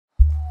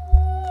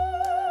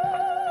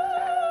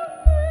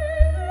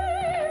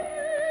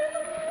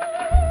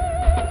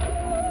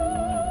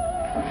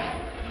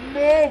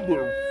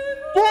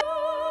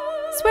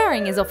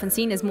Swearing is often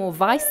seen as more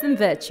vice than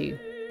virtue.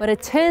 But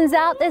it turns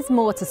out there's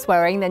more to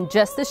swearing than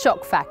just the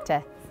shock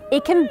factor.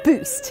 It can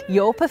boost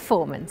your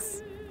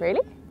performance.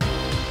 Really?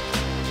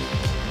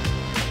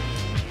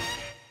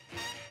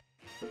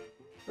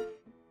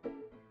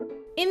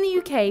 In the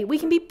UK, we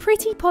can be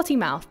pretty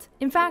potty-mouthed.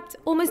 In fact,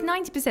 almost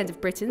 90% of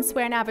Britons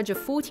swear an average of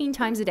 14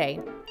 times a day.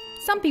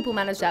 Some people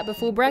manage that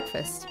before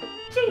breakfast.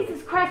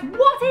 Jesus Christ,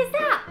 what is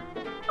that?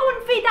 I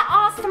wouldn't feed that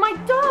arse to my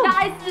dog.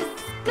 That is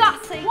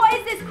disgusting. What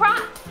is this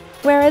crap?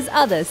 Whereas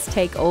others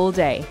take all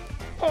day.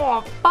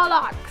 Oh,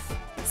 bollocks.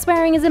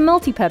 Swearing is a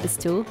multi-purpose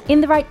tool.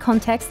 In the right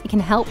context, it can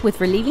help with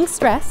relieving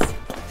stress,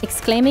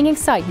 exclaiming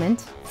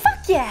excitement,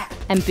 Fuck yeah!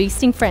 and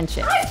boosting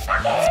friendship. I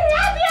fucking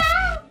love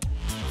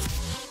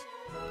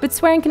you! But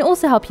swearing can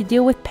also help you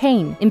deal with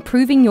pain,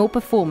 improving your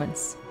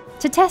performance.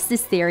 To test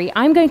this theory,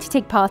 I'm going to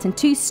take part in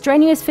 2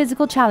 strenuous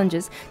physical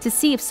challenges to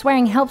see if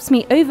swearing helps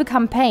me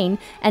overcome pain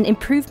and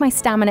improve my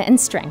stamina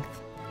and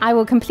strength. I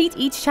will complete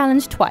each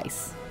challenge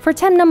twice. For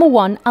attempt number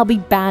 1, I'll be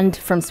banned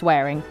from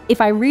swearing.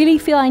 If I really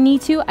feel I need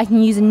to, I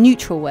can use a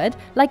neutral word,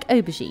 like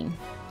aubergine.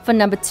 For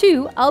number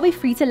 2, I'll be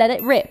free to let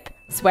it rip,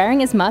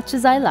 swearing as much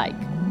as I like.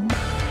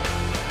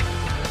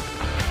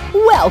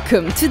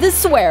 Welcome to the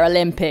Swear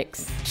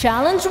Olympics!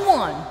 Challenge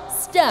 1,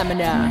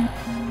 Stamina.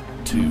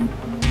 2,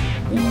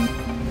 1.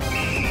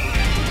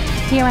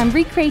 Here I'm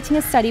recreating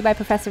a study by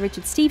Professor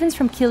Richard Stevens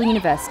from Keele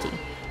University,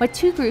 where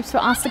 2 groups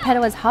were asked to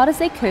pedal as hard as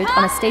they could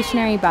on a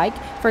stationary bike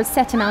for a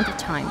set amount of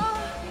time.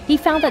 He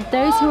found that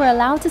those who were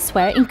allowed to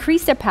swear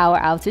increased their power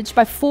outage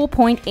by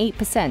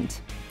 4.8%.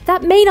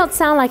 That may not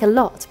sound like a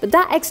lot, but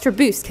that extra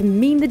boost can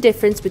mean the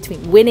difference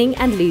between winning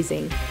and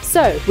losing.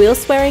 So, will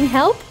swearing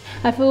help?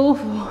 I feel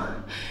awful.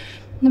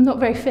 I'm not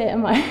very fit,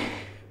 am I?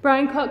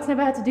 Brian Cox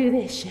never had to do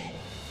this shit.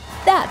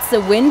 That's a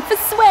win for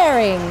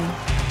swearing!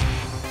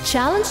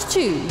 Challenge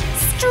 2,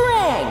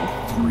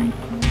 Strength! 3,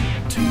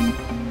 2,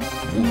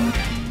 1.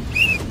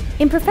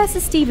 In Professor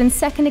Stevens'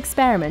 second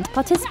experiment,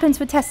 participants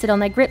were tested on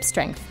their grip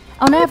strength.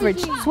 On average,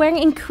 swearing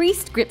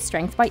increased grip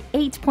strength by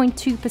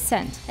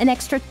 8.2%, an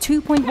extra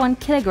 2.1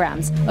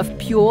 kilograms of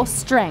pure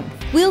strength.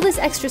 Will this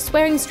extra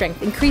swearing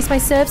strength increase my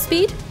serve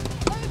speed?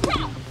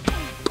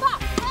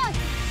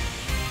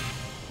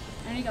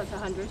 Only got to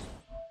 100.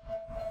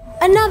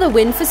 Another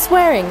win for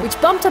swearing, which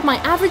bumped up my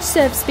average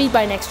serve speed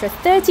by an extra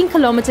 13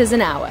 kilometers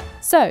an hour.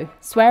 So,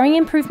 swearing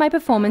improved my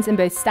performance in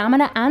both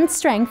stamina and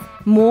strength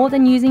more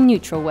than using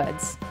neutral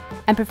words.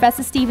 And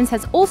Professor Stevens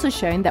has also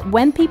shown that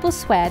when people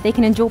swear, they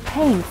can endure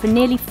pain for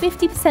nearly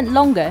 50%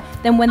 longer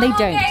than when they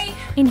don't.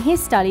 In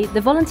his study,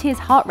 the volunteers'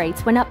 heart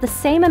rates went up the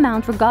same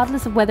amount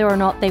regardless of whether or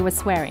not they were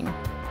swearing.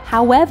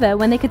 However,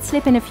 when they could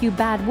slip in a few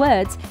bad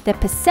words, their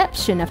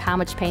perception of how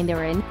much pain they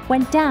were in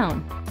went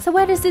down. So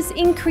where does this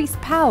increased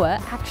power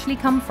actually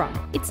come from?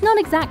 It's not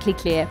exactly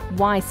clear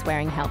why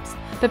swearing helps,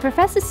 but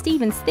Professor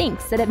Stevens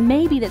thinks that it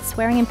may be that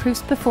swearing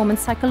improves performance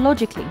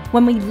psychologically.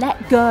 When we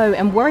let go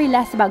and worry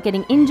less about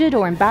getting injured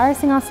or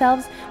embarrassing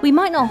ourselves, we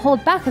might not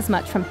hold back as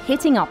much from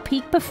hitting our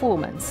peak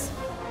performance.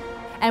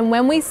 And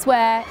when we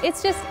swear,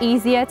 it's just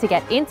easier to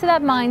get into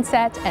that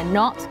mindset and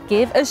not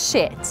give a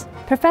shit.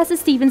 Professor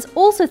Stevens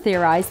also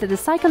theorized that the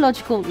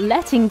psychological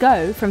letting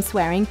go from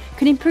swearing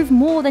could improve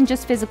more than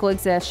just physical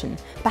exertion,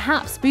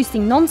 perhaps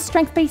boosting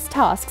non-strength-based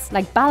tasks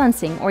like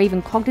balancing or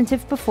even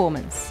cognitive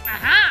performance.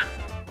 Aha!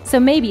 So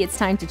maybe it's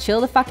time to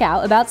chill the fuck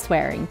out about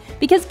swearing,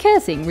 because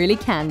cursing really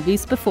can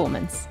boost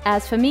performance.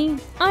 As for me,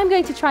 I'm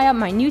going to try out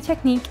my new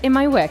technique in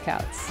my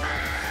workouts.